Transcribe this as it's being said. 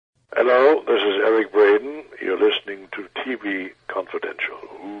Hello, this is Eric Braeden. You're listening to TV Confidential.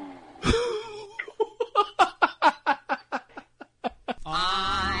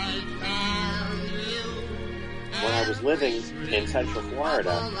 When I was living in Central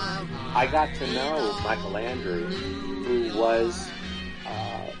Florida, I got to know Michael Andrew, who was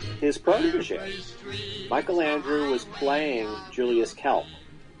his protege. Michael Andrew was playing Julius Kelp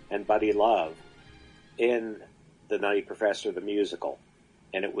and Buddy Love in The Nutty Professor, the musical.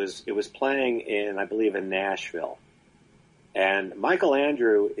 And it was playing in, I believe, in Nashville. And Michael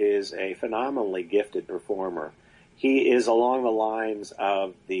Andrew is a phenomenally gifted performer. He is along the lines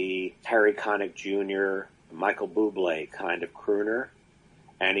of the Harry Connick Jr., Michael Bublé kind of crooner.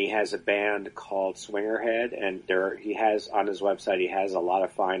 And he has a band called Swingerhead, and he has on his website, he has a lot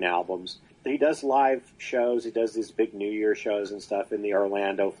of fine albums. He does live shows. He does these big New Year shows and stuff in the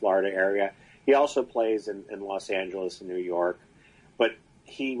Orlando, Florida area. He also plays in Los Angeles and New York. But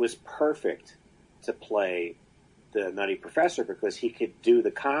he was perfect to play the Nutty Professor because he could do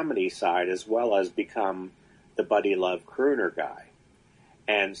the comedy side as well as become the Buddy Love crooner guy.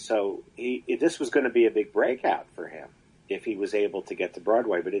 And so this was going to be a big breakout for him if he was able to get to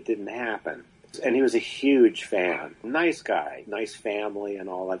Broadway, but it didn't happen. And he was a huge fan. Nice guy, nice family and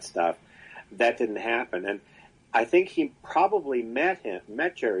all that stuff. That didn't happen. And I think he probably met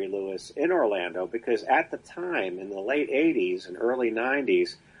Jerry Lewis in Orlando because at the time, in the late 80s and early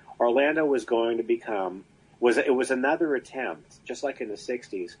 90s, Orlando was going to become, it was another attempt, just like in the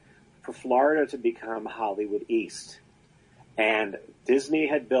 60s, for Florida to become Hollywood East. And Disney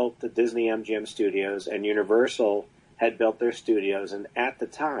had built the Disney MGM studios, and Universal had built their studios. And at the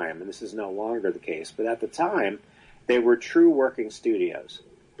time, and this is no longer the case, but at the time, they were true working studios.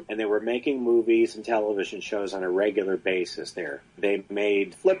 And they were making movies and television shows on a regular basis there. They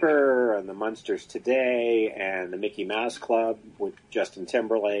made Flipper and The Munsters Today and The Mickey Mouse Club with Justin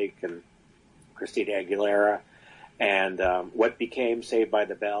Timberlake and Christina Aguilera. And what became Saved by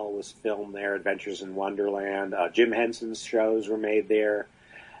the Bell was filmed there, Adventures in Wonderland. Jim Henson's shows were made there.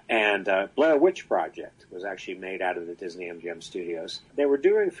 And Blair Witch Project was actually made out of the Disney MGM studios. They were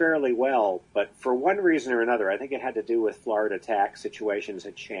doing fairly well, but for one reason or another, I think it had to do with Florida tax situations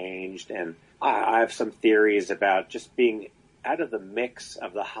had changed. And I have some theories about just being out of the mix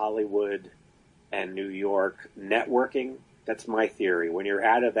of the Hollywood and New York networking. That's my theory. When you're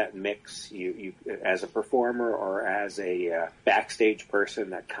out of that mix, you as a performer or as a backstage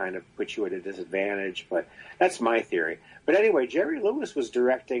person, that kind of puts you at a disadvantage. But that's my theory. But anyway, Jerry Lewis was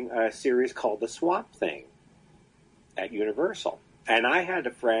directing a series called The Swamp Thing at Universal. And I had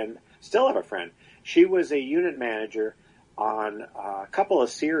a friend, still have a friend. She was a unit manager on a couple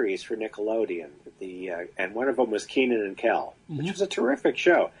of series for Nickelodeon. And one of them was Kenan and Kel, which was a terrific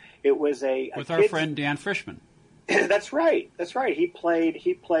show. It was with our friend Dan Frischman. That's right. He played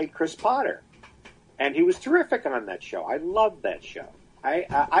Chris Potter, and he was terrific on that show. I loved that show. I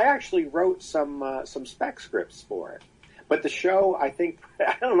actually wrote some spec scripts for it, but the show I think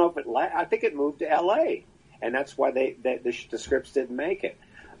it moved to L.A. and that's why the scripts didn't make it.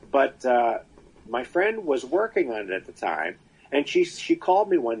 But my friend was working on it at the time, and she called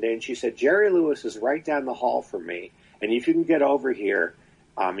me one day and she said, Jerry Lewis is right down the hall from me, and if you can get over here.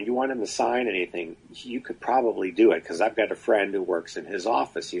 And you want him to sign anything, you could probably do it because I've got a friend who works in his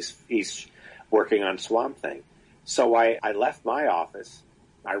office. He's working on Swamp Thing. So I left my office.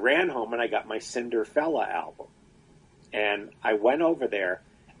 I ran home and I got my Cinderfella album. And I went over there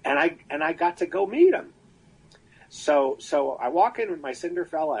and I got to go meet him. So I walk in with my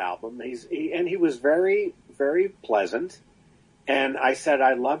Cinderfella album. He was very, very pleasant. And I said,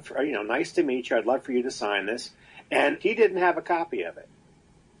 nice to meet you. I'd love for you to sign this. And he didn't have a copy of it,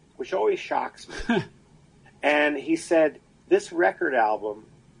 which always shocks me. And he said this record album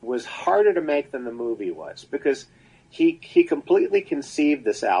was harder to make than the movie was because he completely conceived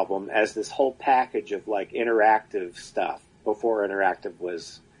this album as this whole package of like interactive stuff before interactive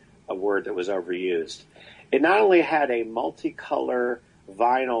was a word that was overused. It not only had a multicolor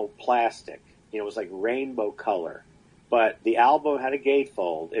vinyl plastic, it was like rainbow color, but the album had a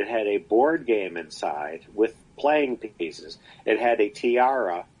gatefold. It had a board game inside with playing pieces. It had a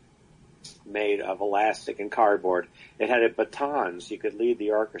tiara made of elastic and cardboard. It had batons. You could lead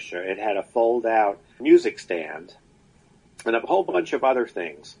the orchestra. It had a fold-out music stand and a whole bunch of other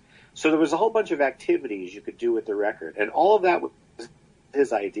things. So there was a whole bunch of activities you could do with the record, and all of that was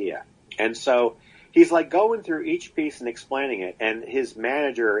his idea. And so he's like going through each piece and explaining it, and his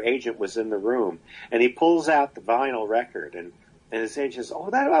manager or agent was in the room, and he pulls out the vinyl record, and his agent says, "Oh,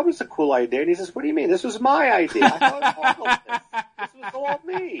 that was a cool idea." And he says, "What do you mean? This was my idea. I thought all of this was all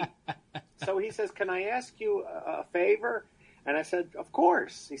me." So he says, "Can I ask you a favor? And I said, of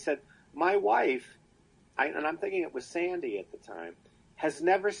course. He said, my wife, and I'm thinking it was Sandy at the time, has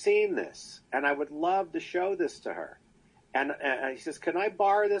never seen this, and I would love to show this to her. And he says, can I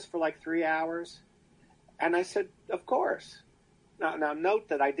borrow this for like 3 hours? And I said, of course. Now note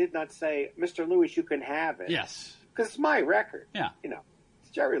that I did not say, Mr. Lewis, you can have it. Yes. Because it's my record. Yeah. You know, it's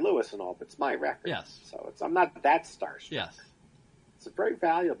Jerry Lewis and all, but it's my record. Yes. So I'm not that starstruck. Yes. It's a very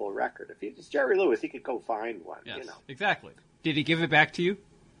valuable record. If it's Jerry Lewis, he could go find one. Yes. You know. Exactly. Did he give it back to you?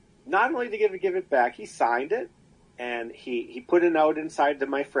 Not only did he give it back, he signed it, and he put a note inside to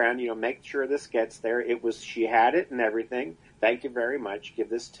my friend, you know, make sure this gets there. She had it and everything. Thank you very much. Give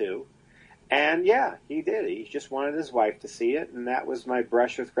this to. And yeah, he did. He just wanted his wife to see it, and that was my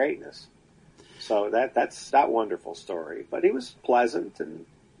brush with greatness. So that's that wonderful story. But he was pleasant and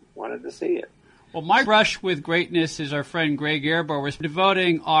wanted to see it. Well, my brush with greatness is our friend Greg Ehrbar was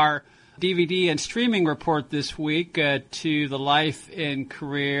devoting our DVD and streaming report this week to the life and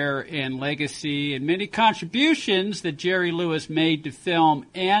career and legacy and many contributions that Jerry Lewis made to film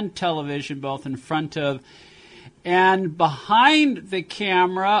and television, both in front of and behind the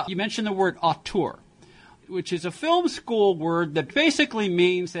camera. You mentioned the word auteur, which is a film school word that basically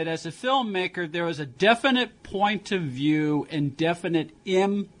means that as a filmmaker, there was a definite point of view and definite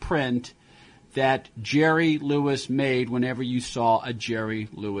imprint that Jerry Lewis made whenever you saw a Jerry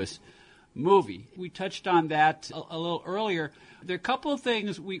Lewis movie. We touched on that a little earlier. There are a couple of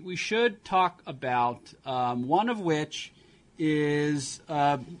things we should talk about, one of which is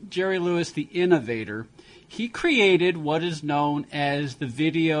Jerry Lewis, the innovator. He created what is known as the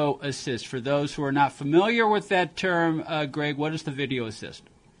video assist. For those who are not familiar with that term, Greg, what is the video assist?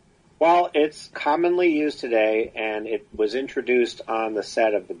 Well, it's commonly used today, and it was introduced on the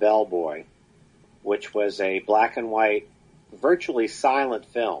set of The Bellboy, which was a black and white, virtually silent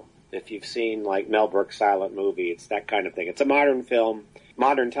film. If you've seen, like, Mel Brooks' silent movie, it's that kind of thing. It's a modern film,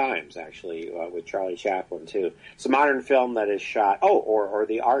 modern times, actually, with Charlie Chaplin, too. It's a modern film that is shot, or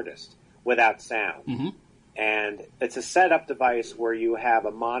The Artist, without sound. Mm-hmm. And it's a setup device where you have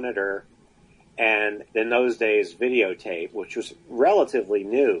a monitor and, in those days, videotape, which was relatively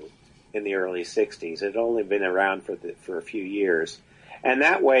new in the early 60s. It had only been around for a few years. And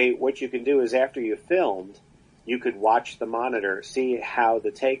that way, what you can do is after you filmed, you could watch the monitor, see how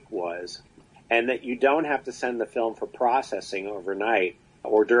the take was, and that you don't have to send the film for processing overnight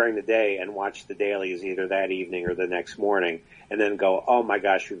or during the day and watch the dailies either that evening or the next morning and then go, oh my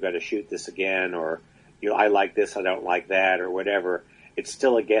gosh, we've got to shoot this again, or I like this, I don't like that, or whatever. It's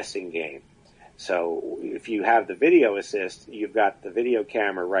still a guessing game. So if you have the video assist, you've got the video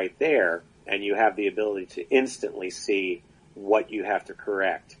camera right there, and you have the ability to instantly see what you have to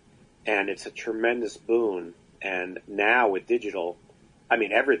correct. And it's a tremendous boon. And now with digital, I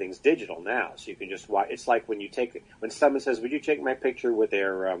mean, everything's digital now, so you can just watch. It's like when someone says, would you take my picture with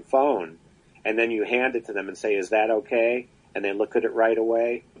their phone, and then you hand it to them and say, is that okay? And they look at it right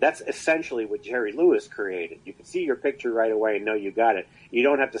away. That's essentially what Jerry Lewis created. You can see your picture right away and know you got it. You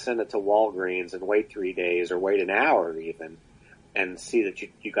don't have to send it to Walgreens and wait 3 days or wait an hour even and see that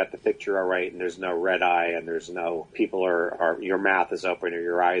you got the picture all right and there's no red eye and there's no people are your mouth is open or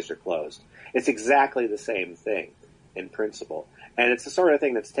your eyes are closed. It's exactly the same thing in principle. And it's the sort of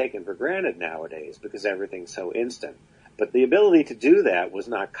thing that's taken for granted nowadays because everything's so instant. But the ability to do that was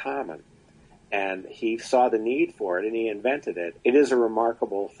not common. And he saw the need for it, and he invented it. It is a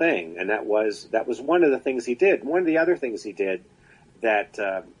remarkable thing, and that was one of the things he did. One of the other things he did that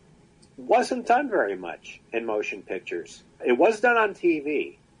wasn't done very much in motion pictures. It was done on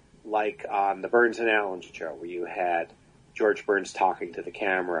TV, like on the Burns and Allen show, where you had George Burns talking to the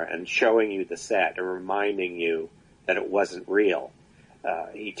camera and showing you the set and reminding you that it wasn't real.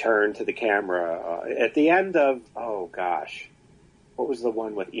 He turned to the camera at the end of, what was the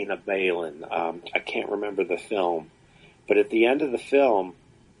one with Ina Balin? I can't remember the film. But at the end of the film,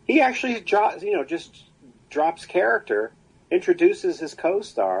 he actually just drops character, introduces his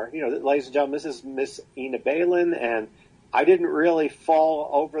co-star. Ladies and gentlemen, this is Miss Ina Balin, and I didn't really fall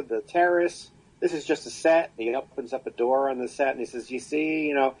over the terrace. This is just a set. He opens up a door on the set, and he says, you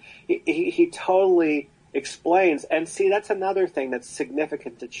see, he totally explains. And see, that's another thing that's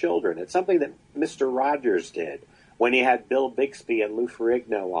significant to children. It's something that Mr. Rogers did when he had Bill Bixby and Lou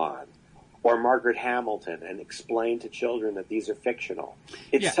Ferrigno on, or Margaret Hamilton, and explained to children that these are fictional.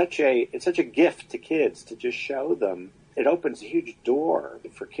 It's such a gift to kids to just show them. It opens a huge door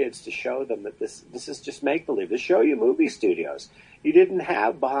for kids to show them that this is just make-believe. To show you movie studios. You didn't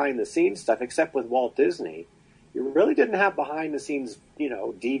have behind-the-scenes stuff, except with Walt Disney. You really didn't have behind-the-scenes,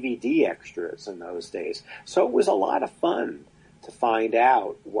 DVD extras in those days. So it was a lot of fun to find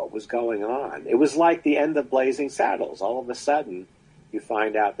out what was going on. It was like the end of Blazing Saddles. All of a sudden, you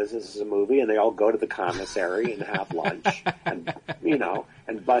find out this is a movie, and they all go to the commissary and have lunch, and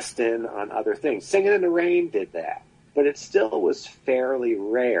and bust in on other things. Singing in the Rain did that, but it still was fairly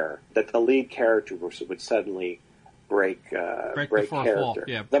rare that the lead character would suddenly break character.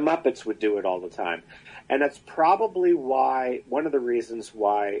 Yeah. The Muppets would do it all the time, and that's probably one of the reasons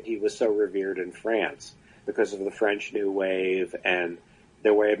why he was so revered in France, because of the French New Wave and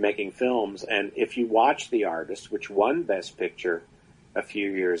their way of making films. And if you watch The Artist, which won Best Picture a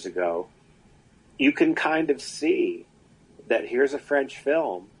few years ago, you can kind of see that here's a French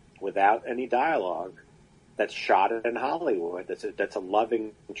film without any dialogue that's shot in Hollywood, that's a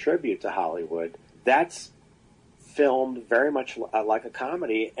loving tribute to Hollywood. That's filmed very much like a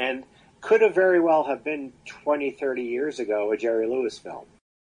comedy, and could have very well have been 20, 30 years ago a Jerry Lewis film.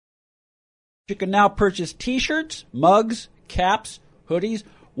 You can now purchase T-shirts, mugs, caps, hoodies,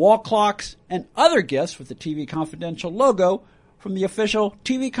 wall clocks, and other gifts with the TV Confidential logo from the official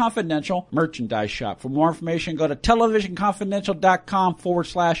TV Confidential merchandise shop. For more information, go to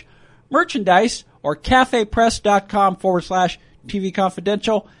televisionconfidential.com/merchandise or cafepress.com/TV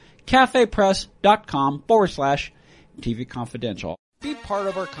Confidential, cafepress.com/TV Confidential. Be part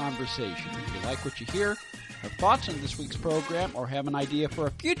of our conversation. If you like what you hear, have thoughts on this week's program, or have an idea for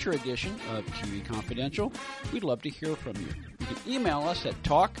a future edition of TV Confidential, we'd love to hear from you. You can email us at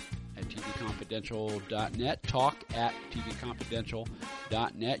talk@tvconfidential.net,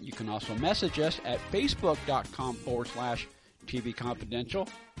 talk@tvconfidential.net. You can also message us at facebook.com/TV Confidential,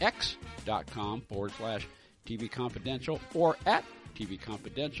 x.com/TV Confidential, or at TV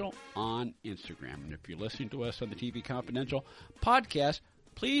Confidential on Instagram. And if you're listening to us on the TV Confidential podcast,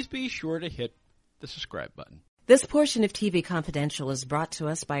 please be sure to hit the subscribe button. This portion of TV Confidential is brought to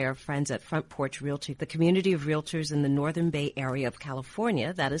us by our friends at Front Porch Realty, the community of realtors in the Northern Bay area of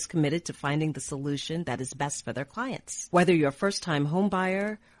California that is committed to finding the solution that is best for their clients. Whether you're a first-time home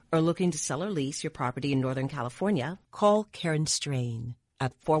buyer or looking to sell or lease your property in Northern California, call Karen Strain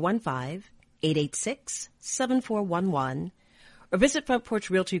at 415-886-7411 or visit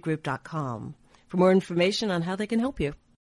FrontPorchRealtyGroup.com for more information on how they can help you.